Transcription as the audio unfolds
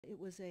It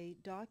was a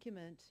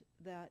document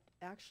that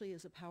actually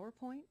is a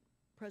PowerPoint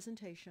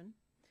presentation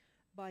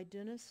by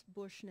Dennis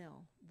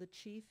Bushnell, the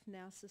chief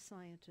NASA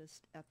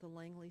scientist at the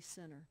Langley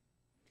Center.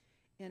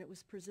 And it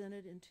was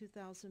presented in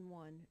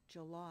 2001,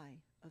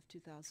 July of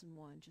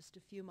 2001, just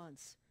a few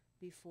months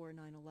before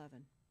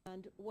 9/11.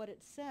 And what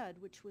it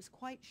said, which was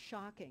quite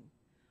shocking,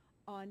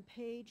 on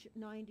page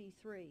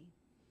 93,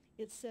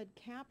 it said,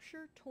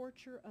 "Capture,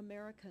 torture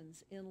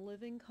Americans in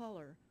living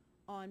color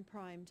on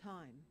prime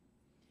time."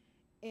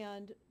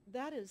 And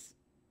that is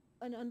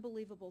an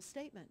unbelievable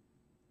statement.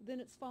 Then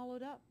it's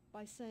followed up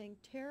by saying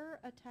terror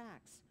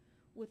attacks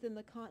within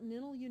the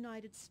continental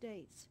United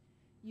States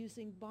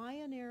using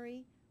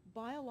binary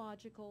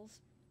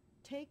biologicals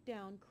take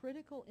down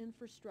critical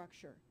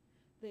infrastructure.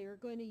 They are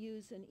going to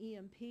use an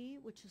EMP,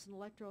 which is an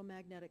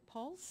electromagnetic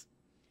pulse.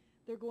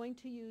 They're going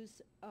to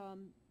use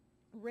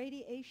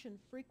radiation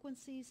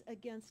frequencies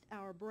against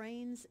our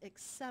brains,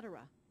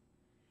 etc.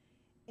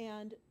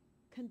 And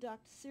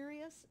conduct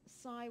serious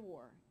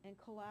psy-war and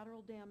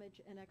collateral damage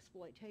and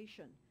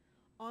exploitation.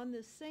 On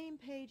this same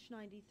page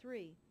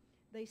 93,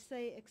 they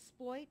say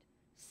exploit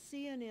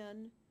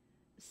CNN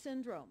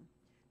syndrome.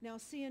 Now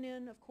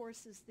CNN, of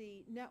course, is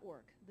the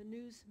network, the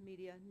news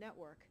media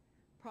network,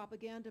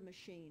 propaganda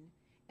machine,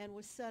 and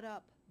was set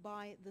up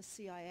by the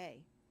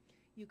CIA.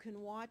 You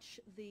can watch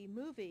the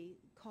movie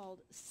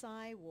called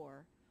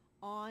Psy-War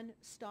on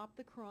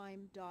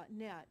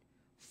stopthecrime.net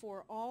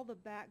for all the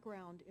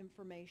background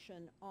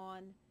information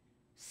on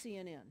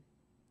CNN.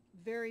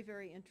 Very,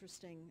 very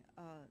interesting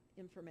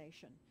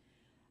information.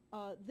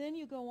 Then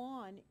you go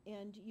on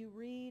and you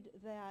read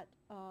that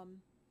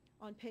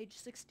on page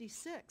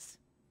 66,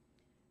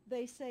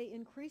 they say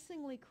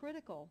increasingly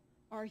critical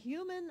are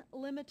human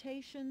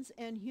limitations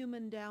and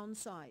human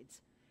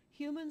downsides.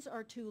 Humans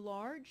are too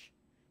large,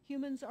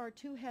 humans are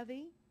too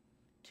heavy,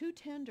 too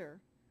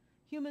tender,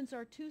 humans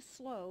are too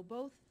slow,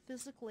 both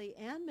physically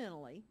and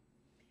mentally,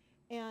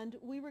 and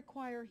we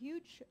require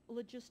huge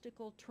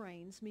logistical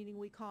trains, meaning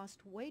we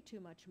cost way too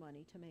much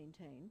money to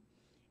maintain,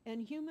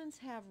 and humans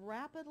have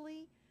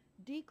rapidly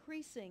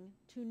decreasing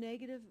to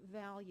negative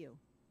value.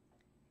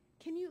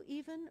 Can you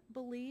even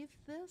believe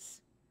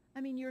this?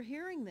 I mean, you're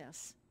hearing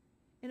this,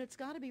 and it's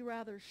got to be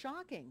rather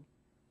shocking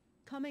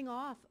coming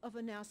off of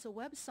a NASA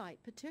website,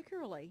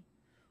 particularly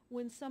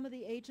when some of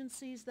the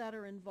agencies that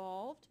are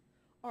involved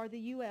are the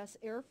U.S.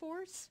 Air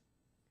Force,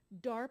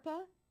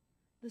 DARPA,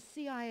 the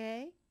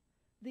CIA,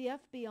 the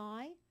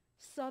FBI,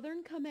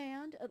 Southern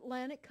Command,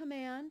 Atlantic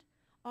Command,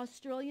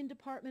 Australian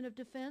Department of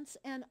Defense,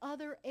 and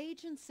other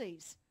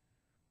agencies.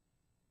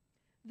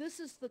 This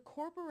is the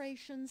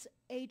corporation's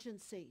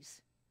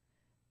agencies.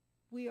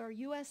 We are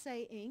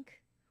USA Inc.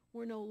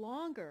 We're no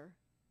longer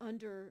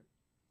under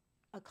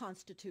a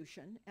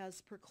constitution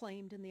as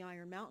proclaimed in the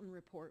Iron Mountain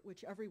Report,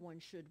 which everyone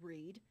should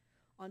read.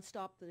 On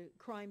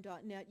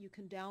stopthecrime.net, you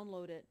can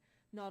download it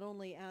not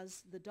only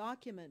as the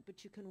document,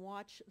 but you can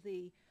watch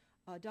the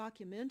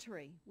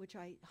documentary, which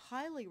I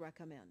highly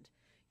recommend.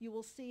 You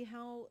will see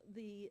how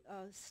the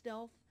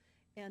stealth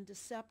and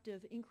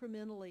deceptive,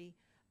 incrementally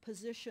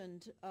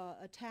positioned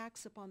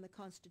attacks upon the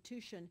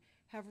Constitution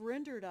have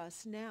rendered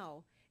us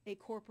now a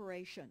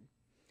corporation.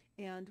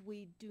 And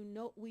we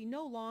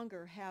no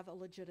longer have a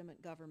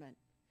legitimate government.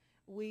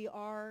 We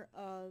are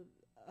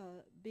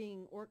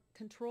being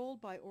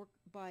controlled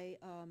by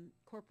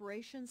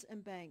corporations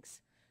and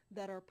banks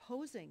that are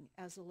posing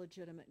as a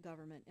legitimate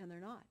government, and they're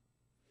not.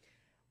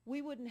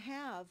 We wouldn't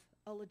have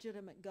a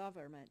legitimate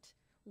government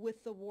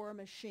with the war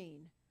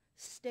machine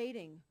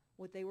stating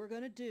what they were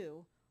going to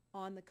do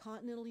on the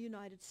continental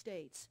United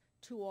States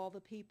to all the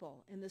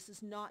people. And this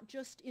is not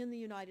just in the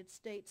United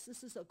States.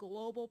 This is a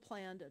global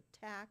planned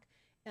attack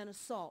and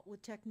assault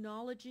with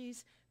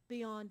technologies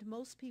beyond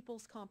most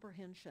people's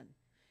comprehension.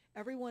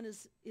 Everyone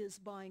is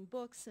buying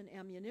books and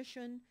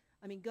ammunition,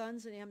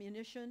 guns and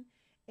ammunition,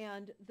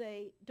 and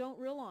they don't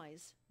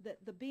realize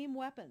that the beam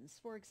weapons,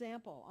 for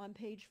example, on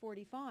page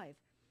 45,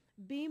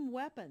 beam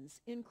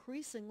weapons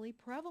increasingly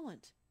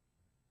prevalent.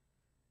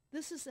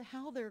 This is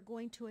how they're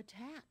going to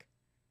attack.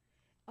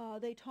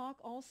 They talk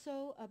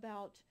also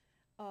about,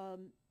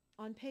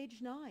 on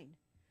page 9,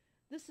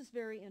 this is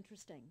very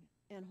interesting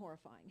and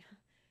horrifying.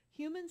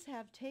 Humans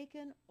have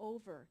taken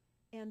over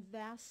and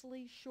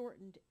vastly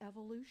shortened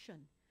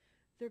evolution.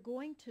 They're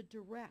going to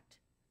direct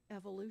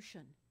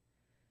evolution.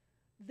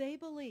 They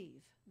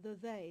believe,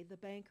 the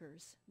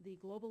bankers, the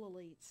global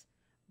elites,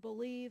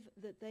 believe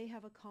that they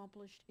have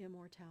accomplished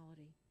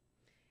immortality.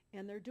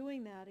 And they're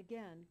doing that,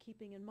 again,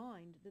 keeping in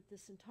mind that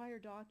this entire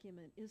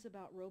document is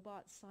about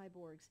robots,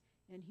 cyborgs,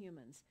 and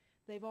humans.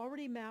 They've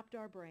already mapped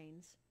our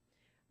brains.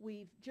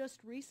 We've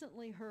just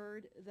recently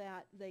heard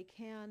that they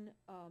can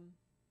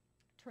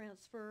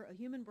transfer a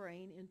human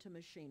brain into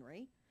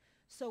machinery.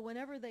 So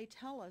whenever they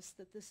tell us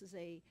that this is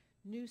a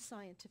new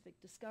scientific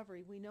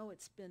discovery, we know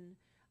it's been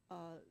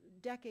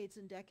decades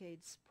and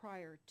decades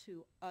prior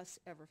to us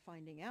ever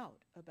finding out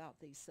about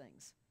these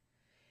things.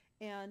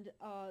 And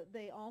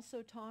they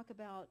also talk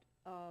about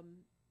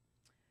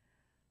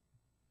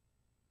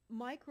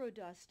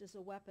microdust is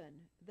a weapon.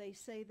 They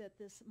say that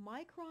this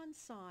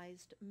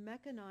micron-sized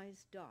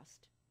mechanized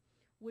dust,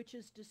 which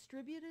is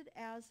distributed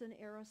as an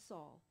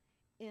aerosol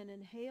and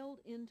inhaled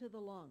into the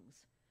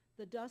lungs,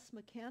 the dust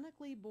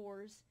mechanically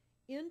bores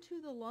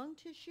into the lung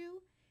tissue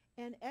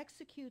and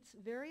executes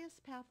various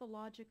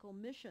pathological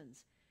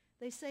missions.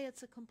 They say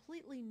it's a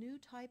completely new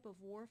type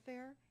of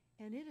warfare,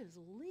 and it is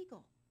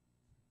legal.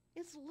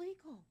 It's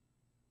legal.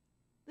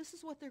 This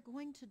is what they're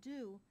going to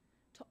do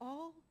to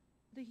all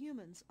the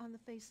humans on the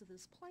face of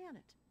this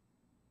planet.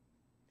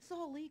 It's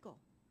all legal.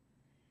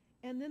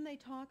 And then they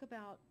talk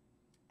about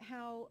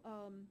how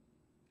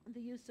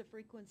the use of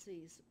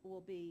frequencies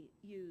will be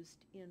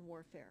used in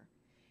warfare.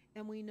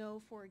 And we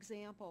know, for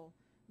example,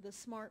 the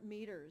smart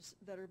meters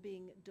that are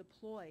being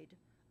deployed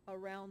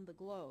around the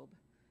globe,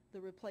 the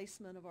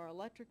replacement of our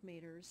electric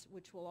meters,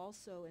 which will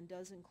also and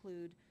does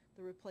include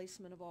the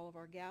replacement of all of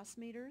our gas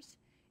meters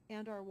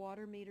and our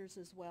water meters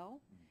as well,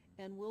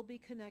 and will be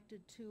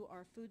connected to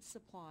our food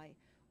supply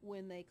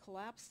when they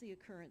collapse the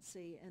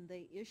currency and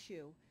they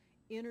issue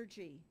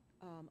energy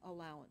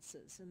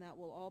allowances, and that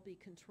will all be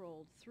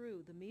controlled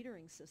through the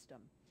metering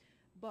system.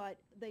 But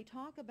they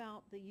talk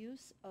about the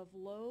use of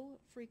low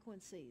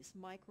frequencies,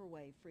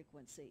 microwave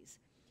frequencies,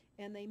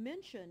 and they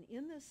mention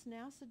in this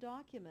NASA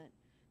document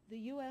the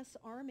U.S.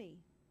 Army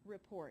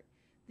report.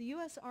 The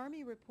U.S.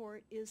 Army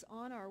report is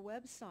on our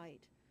website,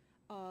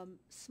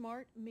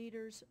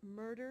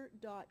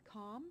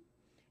 smartmetersmurder.com.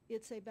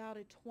 It's about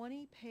a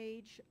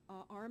 20-page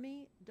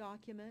Army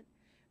document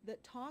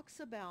that talks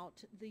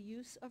about the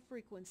use of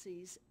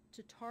frequencies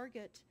to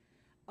target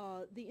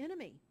the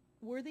enemy.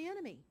 We're the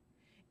enemy.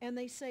 And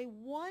they say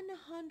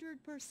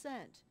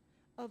 100%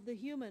 of the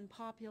human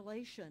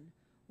population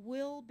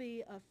will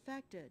be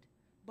affected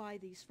by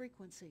these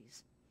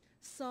frequencies.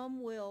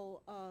 Some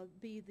will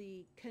be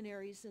the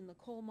canaries in the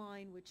coal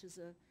mine, which is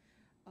a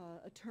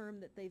term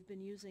that they've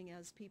been using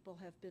as people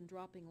have been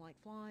dropping like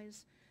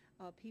flies.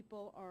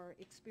 People are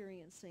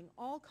experiencing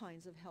all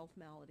kinds of health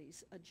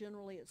maladies.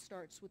 Generally, it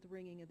starts with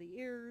ringing of the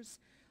ears,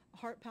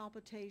 heart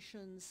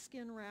palpitations,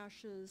 skin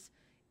rashes,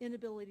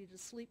 inability to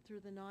sleep through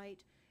the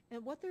night.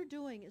 And what they're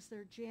doing is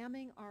they're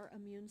jamming our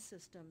immune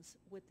systems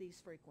with these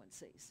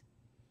frequencies.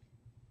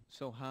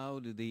 So how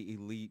do the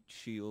elite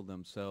shield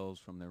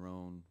themselves from their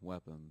own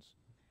weapons?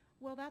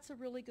 Well, that's a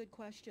really good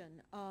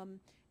question.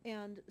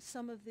 And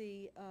some of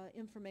the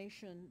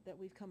information that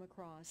we've come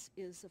across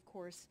is, of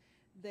course,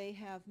 they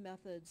have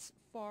methods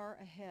far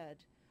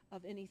ahead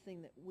of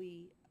anything that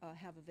we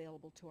have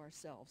available to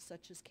ourselves,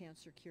 such as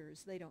cancer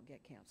cures. They don't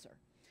get cancer.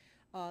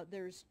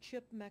 There's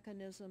chip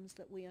mechanisms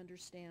that we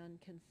understand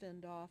can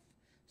fend off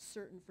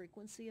certain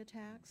frequency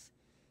attacks.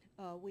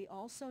 We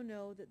also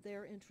know that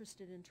they're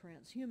interested in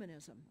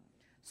transhumanism.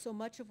 So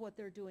much of what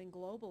they're doing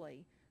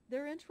globally,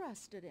 they're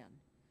interested in.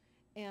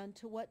 And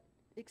to what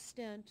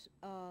extent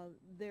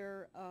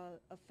they're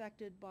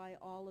affected by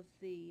all of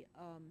the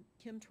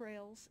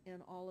chemtrails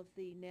and all of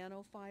the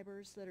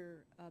nanofibers that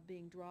are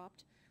being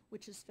dropped,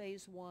 which is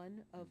phase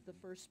 1 of the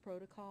first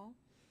protocol.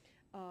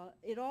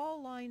 It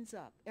all lines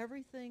up.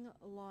 Everything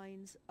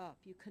lines up.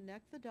 You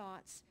connect the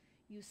dots.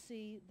 You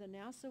see the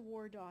NASA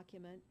war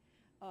document.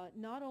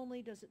 Not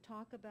only does it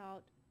talk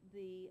about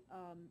the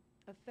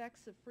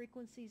effects of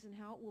frequencies and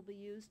how it will be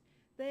used,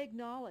 they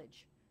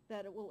acknowledge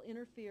that it will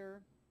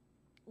interfere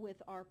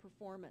with our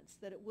performance,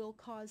 that it will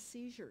cause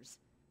seizures.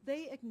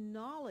 They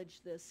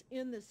acknowledge this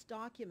in this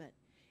document.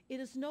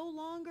 It is no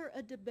longer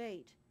a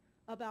debate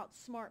about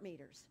smart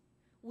meters.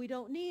 We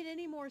don't need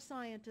any more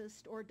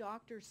scientists or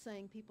doctors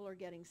saying people are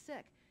getting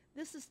sick.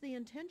 This is the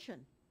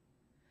intention.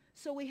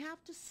 So we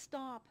have to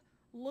stop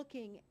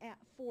looking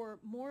for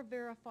more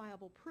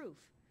verifiable proof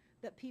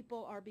that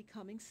people are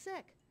becoming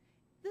sick.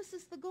 This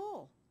is the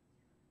goal.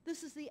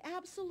 This is the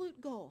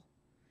absolute goal.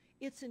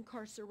 It's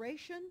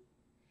incarceration,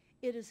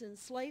 it is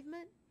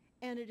enslavement,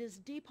 and it is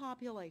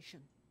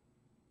depopulation,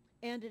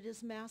 and it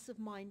is massive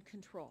mind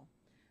control.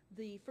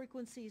 The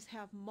frequencies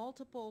have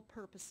multiple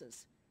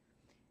purposes.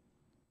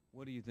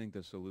 What do you think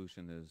the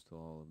solution is to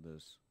all of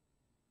this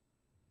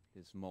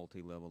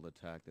multi-level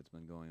attack that's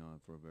been going on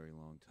for a very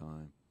long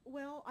time?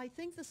 Well, I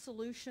think the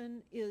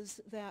solution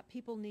is that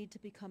people need to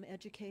become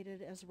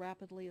educated as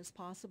rapidly as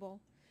possible.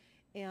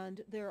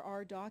 And there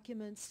are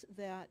documents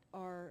that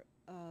are,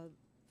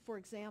 for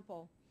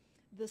example,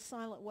 the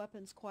Silent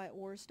Weapons Quiet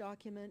Wars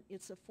document.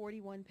 It's a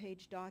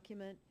 41-page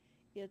document.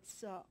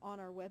 It's on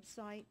our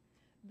website.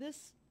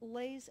 This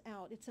lays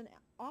out, it's an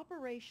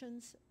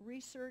operations,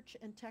 research,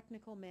 and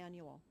technical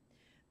manual.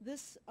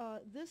 This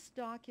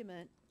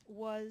document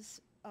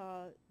was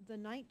the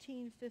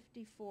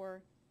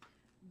 1954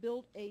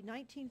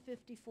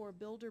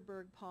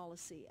 Bilderberg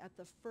policy at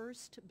the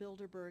first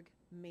Bilderberg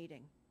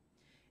meeting.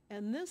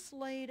 And this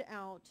laid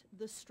out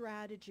the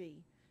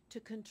strategy to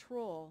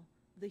control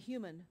the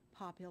human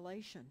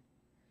population.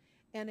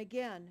 And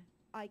again,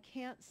 I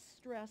can't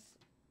stress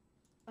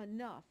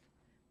enough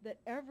that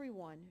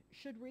everyone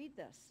should read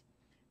this,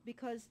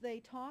 because they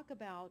talk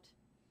about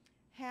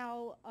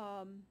how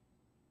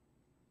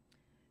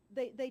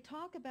They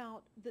talk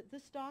about that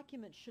this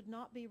document should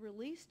not be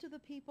released to the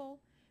people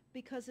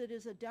because it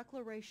is a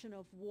declaration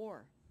of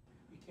war.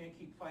 You can't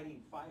keep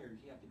fighting fires.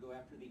 You have to go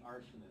after the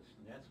arsonists,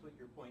 and that's what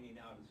you're pointing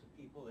out is the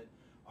people that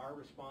are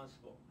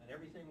responsible. And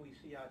everything we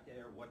see out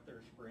there, what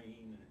they're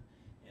spraying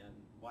and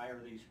why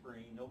are they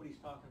spraying, nobody's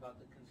talking about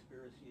the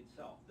conspiracy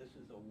itself. This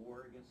is a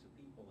war against the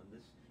people, and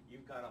this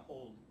you've got a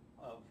hold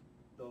of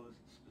those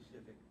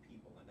specific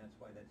people, and that's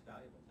why that's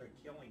valuable. They're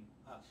killing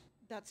us.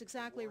 That's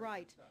exactly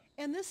right.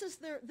 And this is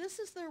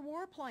their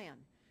war plan.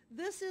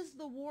 This is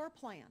the war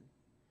plan.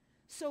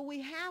 So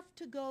we have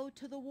to go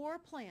to the war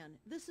plan.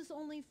 This is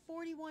only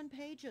 41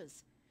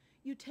 pages.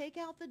 You take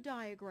out the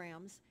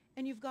diagrams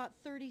and you've got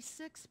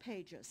 36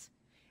 pages.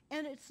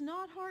 And it's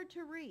not hard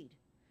to read.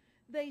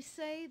 They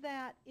say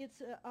that it's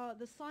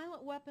the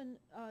silent weapon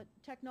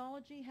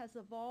technology has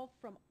evolved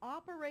from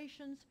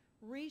operations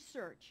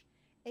research,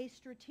 a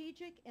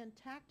strategic and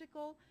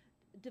tactical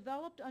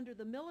developed under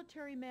the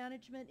military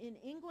management in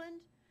England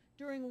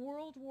during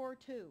World War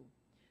II.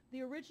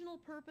 The original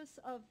purpose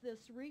of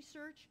this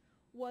research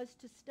was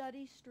to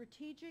study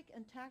strategic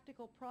and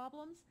tactical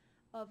problems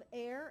of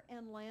air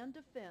and land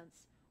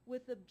defense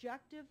with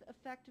objective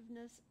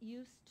effectiveness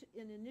used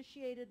in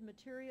initiated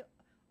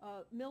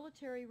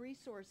military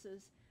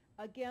resources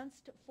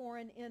against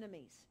foreign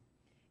enemies.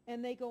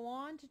 And they go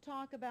on to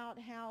talk about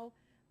how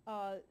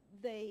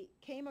they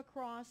came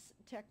across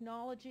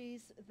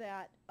technologies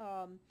that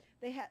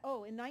they had.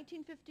 Oh, in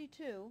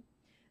 1952,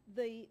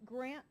 the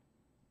grant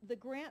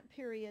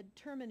period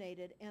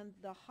terminated and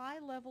the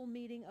high-level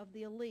meeting of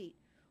the elite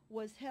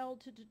was held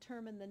to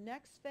determine the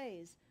next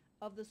phase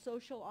of the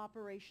social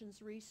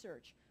operations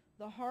research.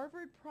 The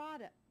Harvard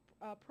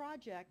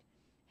project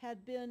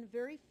had been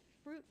very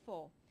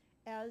fruitful,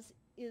 as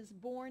is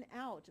borne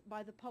out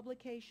by the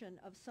publication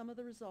of some of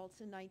the results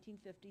in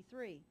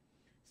 1953,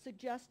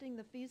 suggesting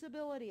the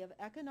feasibility of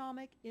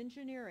economic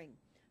engineering,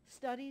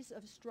 studies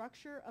of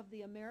structure of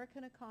the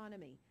American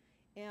economy.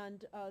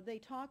 And they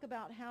talk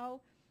about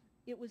how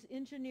it was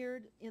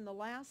engineered in the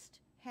last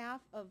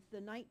half of the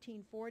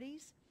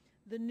 1940s.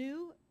 The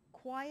new,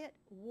 quiet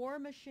war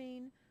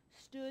machine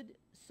stood,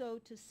 so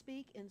to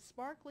speak, in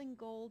sparkling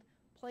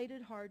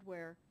gold-plated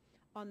hardware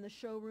on the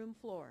showroom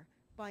floor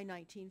by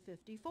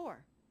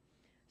 1954.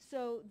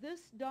 So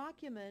this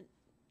document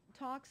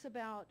talks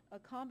about a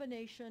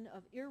combination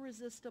of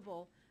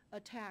irresistible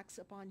attacks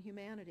upon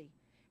humanity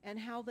and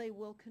how they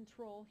will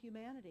control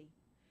humanity.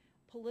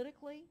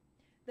 Politically,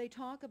 they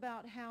talk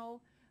about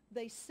how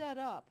they set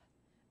up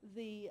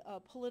the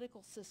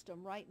political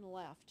system right and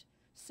left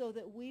so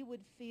that we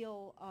would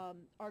feel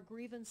our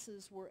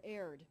grievances were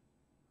aired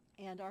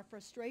and our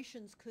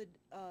frustrations could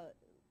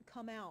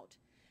come out.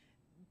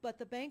 But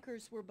the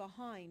bankers were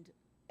behind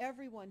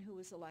everyone who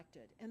was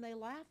elected, and they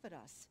laugh at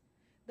us.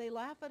 They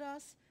laugh at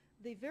us.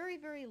 The very,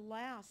 very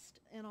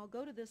last, and I'll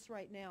go to this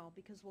right now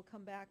because we'll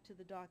come back to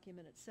the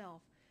document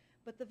itself,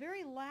 but the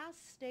very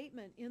last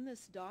statement in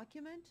this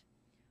document,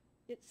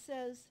 it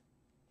says,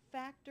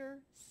 Factor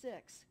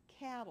 6,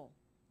 cattle.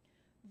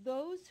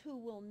 Those who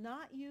will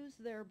not use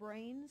their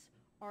brains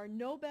are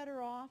no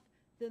better off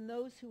than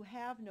those who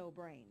have no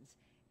brains.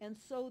 And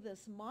so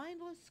this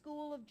mindless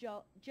school of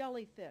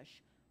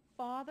jellyfish,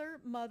 father,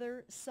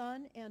 mother,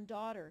 son, and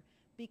daughter,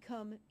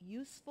 become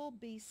useful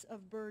beasts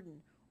of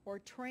burden, or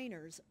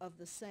trainers of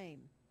the same.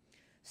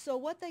 So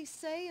what they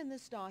say in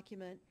this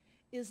document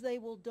is they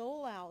will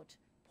dole out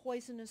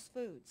poisonous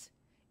foods.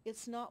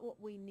 It's not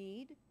what we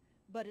need,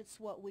 but it's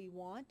what we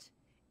want,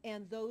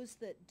 and those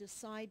that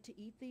decide to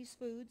eat these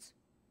foods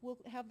will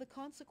have the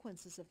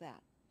consequences of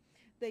that.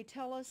 They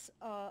tell us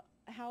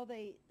how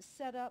they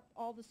set up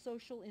all the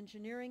social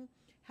engineering,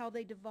 how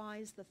they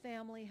devise the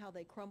family, how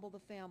they crumble the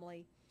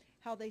family,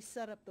 how they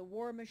set up the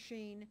war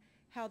machine,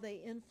 how they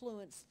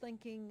influence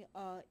thinking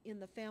in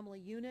the family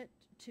unit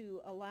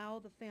to allow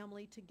the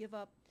family to give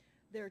up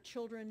their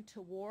children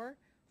to war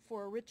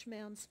for a rich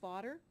man's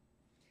fodder.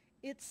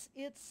 It's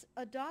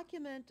a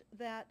document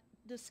that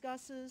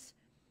discusses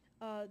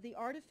the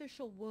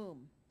artificial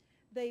womb.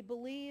 They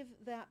believe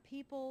that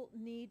people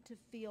need to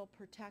feel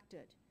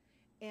protected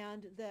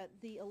and that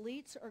the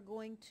elites are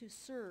going to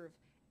serve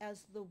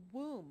as the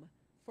womb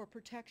for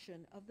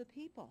protection of the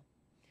people,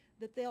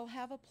 that they'll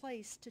have a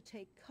place to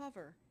take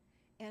cover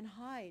and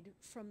hide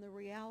from the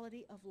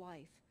reality of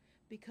life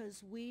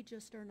because we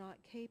just are not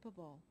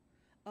capable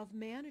of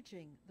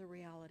managing the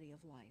reality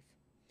of life.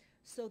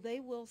 So they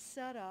will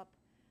set up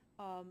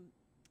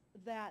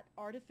that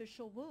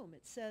artificial womb.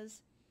 It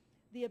says,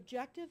 the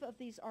objective of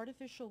these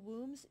artificial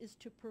wombs is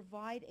to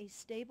provide a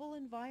stable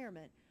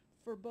environment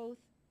for both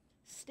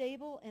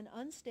stable and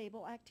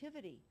unstable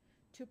activity,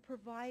 to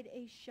provide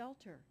a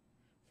shelter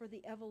for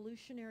the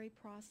evolutionary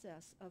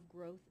process of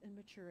growth and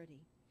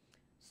maturity.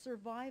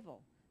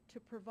 Survival,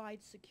 to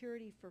provide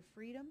security for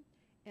freedom,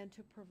 and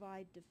to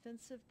provide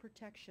defensive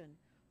protection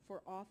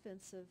for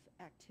offensive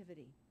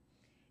activity.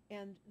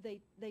 And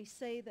they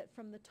say that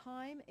from the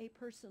time a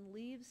person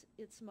leaves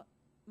its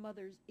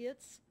mother's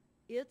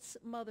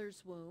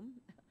womb,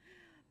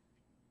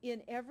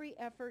 in every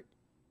effort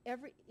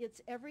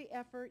every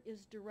effort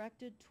is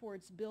directed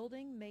towards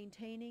building,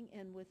 maintaining,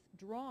 and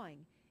withdrawing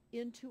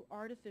into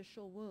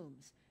artificial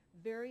wombs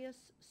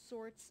various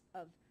sorts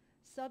of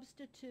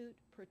substitute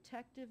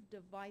protective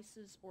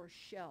devices or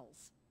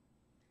shells.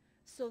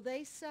 So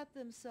they set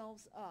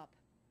themselves up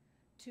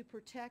to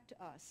protect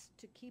us,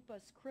 to keep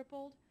us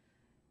crippled,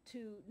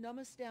 to numb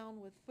us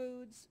down with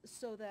foods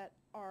so that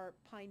our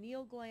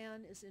pineal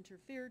gland is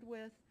interfered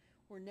with.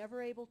 We're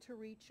never able to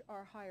reach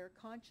our higher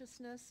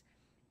consciousness.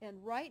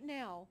 And right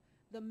now,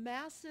 the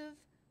massive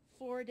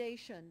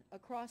fluoridation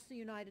across the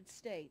United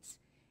States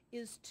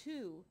is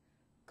to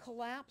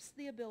collapse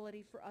the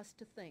ability for us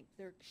to think.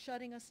 They're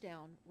shutting us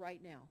down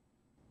right now.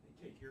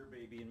 They take your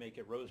baby and make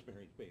it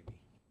Rosemary's Baby.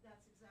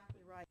 That's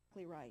exactly right.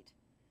 Exactly right.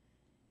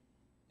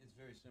 It's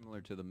very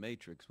similar to The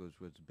Matrix, which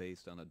was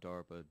based on a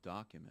DARPA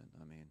document.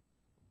 I mean,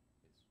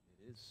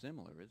 it is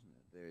similar, isn't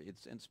it?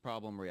 It's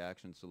problem,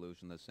 reaction,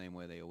 solution, the same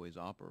way they always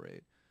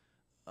operate.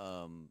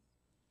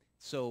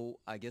 So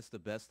I guess the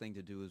best thing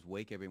to do is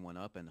wake everyone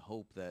up and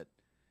hope that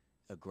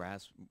a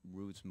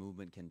grassroots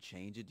movement can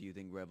change it. Do you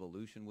think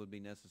revolution would be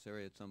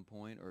necessary at some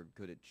point, or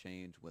could it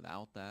change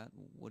without that?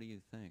 What do you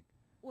think?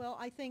 Well,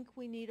 I think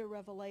we need a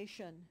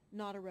revelation,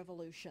 not a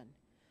revolution.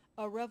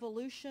 A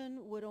revolution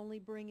would only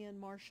bring in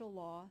martial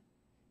law,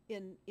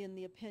 in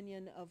the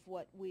opinion of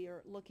what we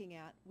are looking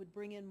at, would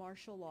bring in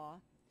martial law.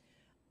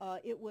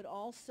 It would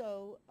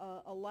also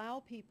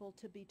allow people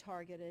to be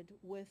targeted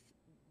with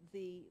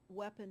the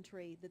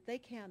weaponry that they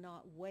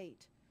cannot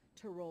wait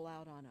to roll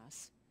out on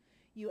us.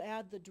 You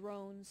add the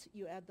drones,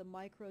 you add the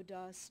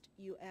microdust,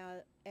 you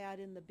add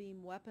in the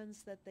beam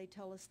weapons that they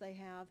tell us they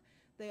have.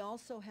 They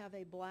also have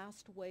a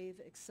blast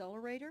wave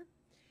accelerator.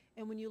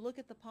 And when you look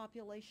at the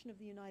population of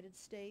the United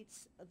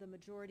States, the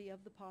majority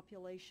of the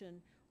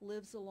population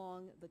lives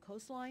along the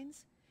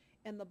coastlines.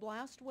 And the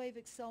blast wave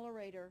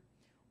accelerator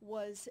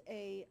was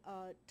a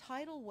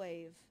tidal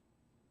wave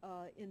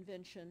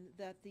invention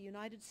that the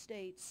United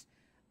States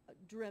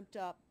dreamt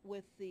up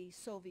with the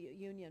Soviet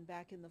Union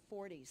back in the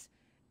 40s.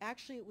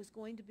 Actually, it was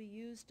going to be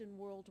used in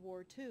World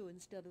War II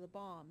instead of the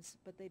bombs,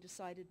 but they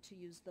decided to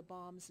use the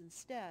bombs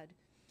instead.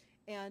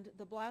 And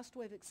the blast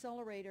wave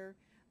accelerator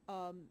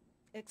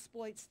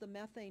exploits the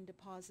methane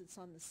deposits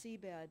on the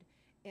seabed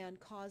and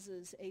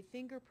causes a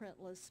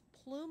fingerprintless,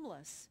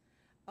 plumeless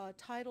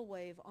tidal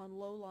wave on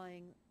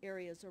low-lying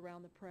areas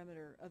around the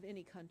perimeter of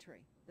any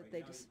country. Right now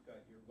you've got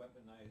your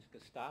weaponized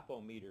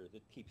Gestapo meter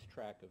that keeps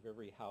track of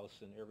every house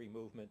and every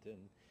movement and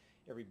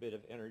every bit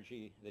of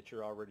energy that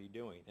you're already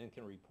doing and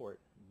can report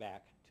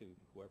back to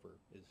whoever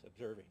is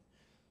observing.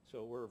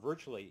 So we're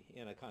virtually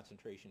in a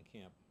concentration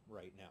camp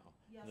right now.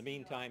 Yes, in the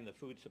meantime, the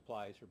food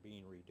supplies are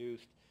being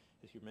reduced.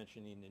 As you're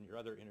mentioning in your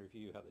other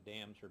interview, how the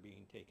dams are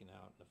being taken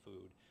out and the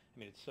food. I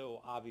mean, it's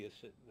so obvious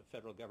that the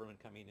federal government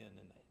coming in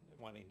and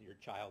wanting your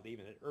child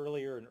even at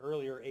earlier and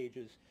earlier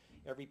ages,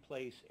 every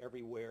place,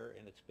 everywhere,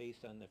 and it's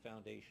based on the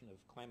foundation of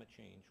climate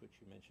change, which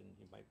you mentioned.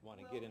 You might want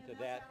to get into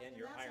that and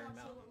your Iron Mountain.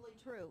 That's absolutely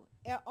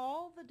true.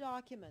 All the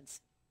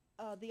documents,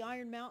 the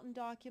Iron Mountain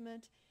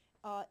document,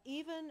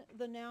 even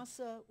the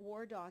NASA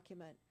war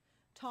document,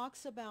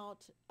 talks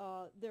about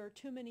there are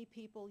too many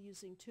people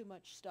using too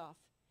much stuff,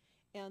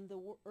 and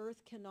the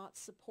Earth cannot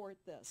support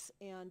this.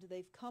 And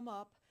they've come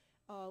up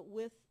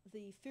with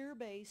the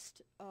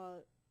fear-based,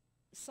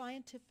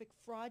 scientific,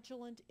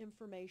 fraudulent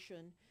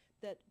information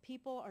that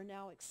people are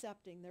now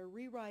accepting. They're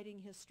rewriting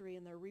history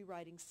and they're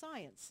rewriting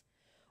science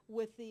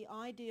with the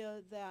idea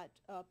that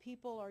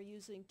people are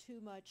using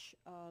too much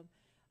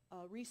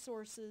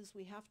resources.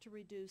 We have to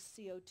reduce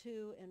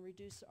CO2 and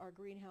reduce our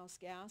greenhouse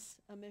gas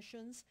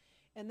emissions.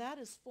 And that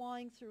is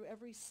flying through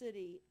every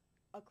city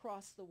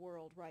across the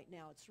world right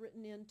now. It's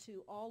written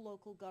into all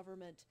local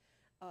government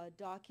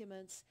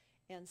documents,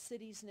 and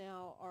cities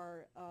now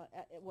are,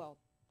 well,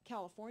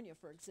 California,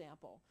 for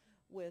example,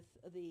 with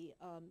the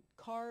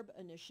CARB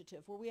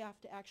initiative, where we have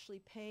to actually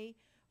pay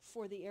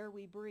for the air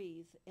we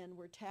breathe, and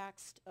we're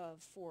taxed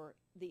for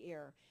the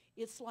air.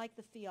 It's like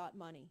the fiat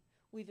money.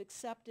 We've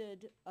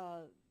accepted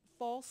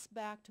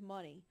false-backed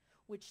money,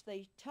 which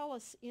they tell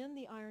us in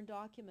the Iron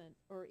document,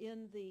 or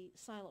in the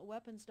Silent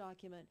Weapons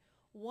document.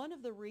 One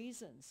of the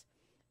reasons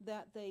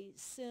that they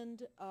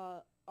send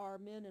our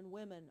men and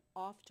women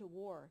off to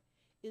war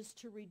is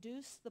to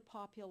reduce the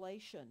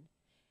population,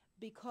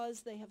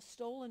 because they have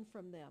stolen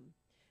from them.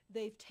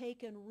 They've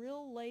taken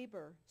real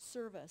labor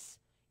service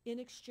in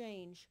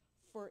exchange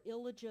for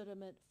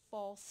illegitimate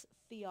false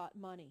fiat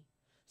money.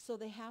 So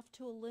they have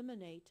to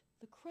eliminate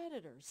the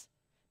creditors.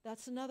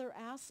 That's another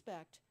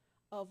aspect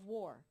of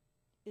war,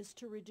 is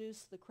to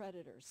reduce the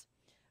creditors.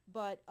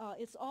 But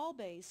it's all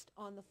based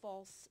on the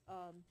false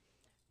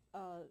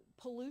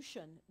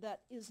pollution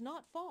that is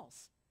not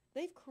false.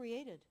 They've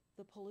created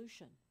the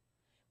pollution.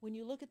 When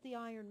you look at the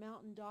Iron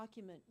Mountain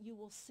document, you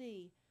will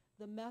see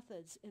the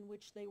methods in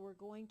which they were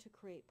going to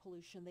create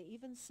pollution. They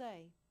even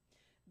say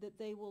that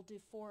they will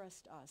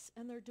deforest us,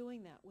 and they're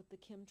doing that with the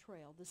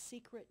chemtrail, the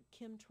secret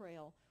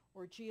chemtrail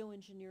or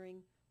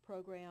geoengineering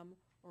program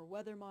or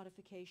weather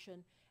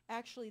modification.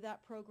 Actually,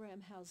 that program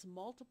has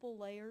multiple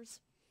layers.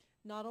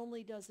 Not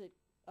only does it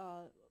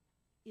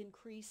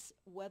increase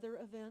weather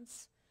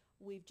events,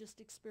 we've just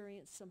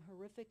experienced some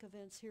horrific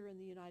events here in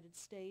the United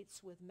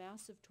States with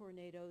massive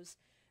tornadoes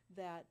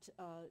that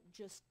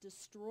just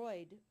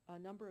destroyed a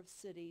number of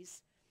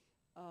cities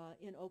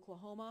in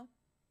Oklahoma.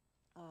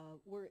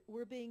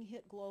 We're being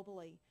hit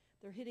globally.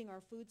 They're hitting our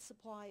food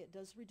supply. It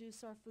does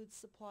reduce our food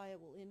supply. It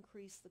will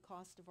increase the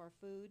cost of our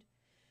food.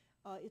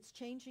 It's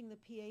changing the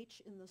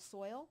pH in the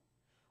soil,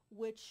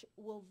 which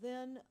will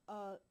then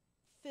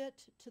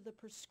fit to the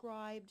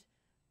prescribed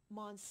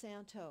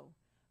Monsanto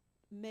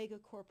mega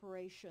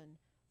corporation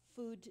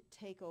food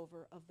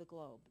takeover of the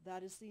globe.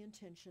 That is the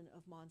intention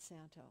of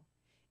Monsanto,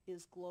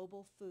 is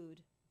global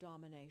food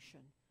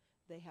domination.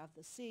 They have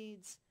the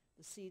seeds.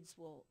 The seeds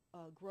will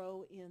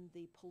grow in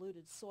the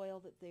polluted soil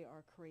that they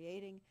are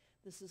creating.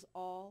 This is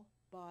all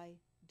by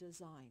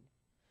design.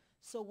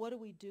 So what do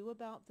we do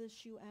about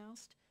this, you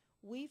asked?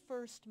 We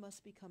first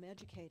must become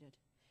educated.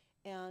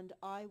 And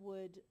I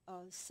would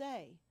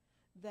say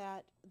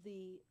that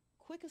the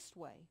quickest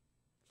way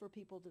for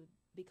people to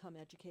become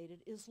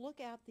educated is look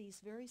at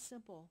these very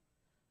simple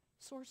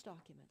source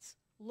documents.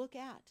 Look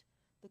at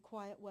the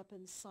Quiet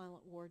Weapons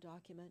Silent War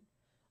document.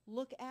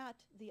 Look at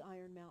the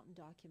Iron Mountain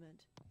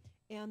document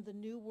and the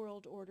New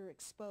World Order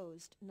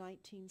Exposed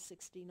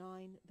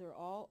 1969. They're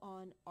all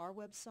on our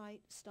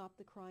website,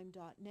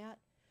 stopthecrime.net.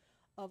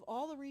 Of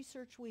all the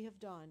research we have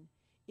done,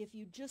 if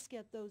you just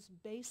get those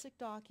basic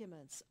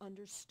documents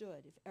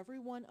understood, if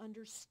everyone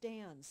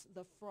understands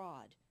the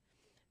fraud,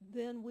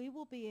 then we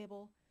will be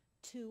able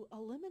to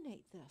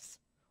eliminate this.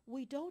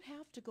 We don't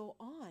have to go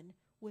on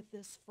with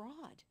this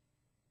fraud.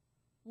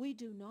 We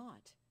do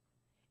not.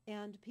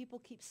 And people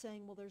keep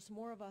saying, well, there's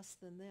more of us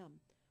than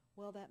them.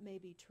 Well, that may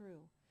be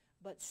true.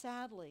 But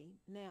sadly,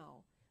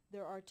 now,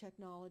 there are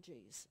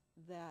technologies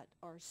that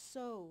are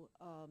so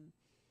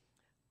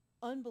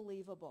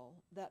unbelievable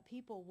that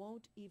people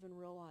won't even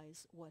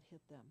realize what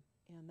hit them.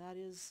 And that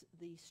is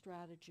the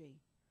strategy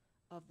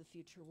of the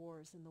future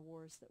wars and the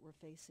wars that we're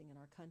facing in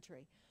our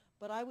country.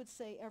 But I would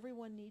say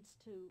everyone needs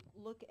to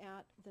look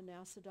at the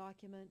NASA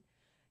document.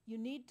 You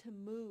need to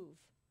move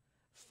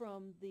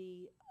from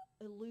the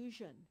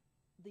illusion,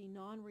 the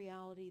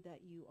non-reality that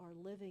you are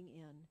living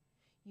in.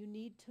 You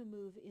need to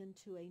move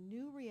into a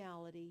new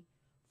reality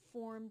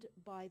formed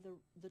by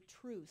the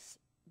truths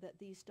that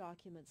these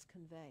documents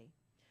convey.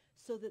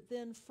 So that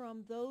then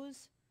from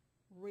those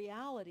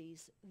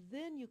realities,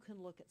 then you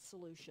can look at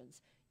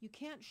solutions. You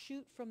can't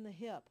shoot from the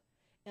hip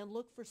and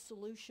look for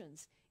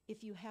solutions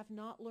if you have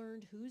not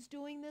learned who's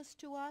doing this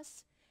to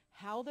us,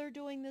 how they're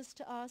doing this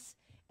to us,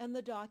 and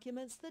the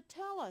documents that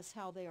tell us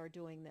how they are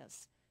doing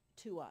this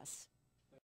to us.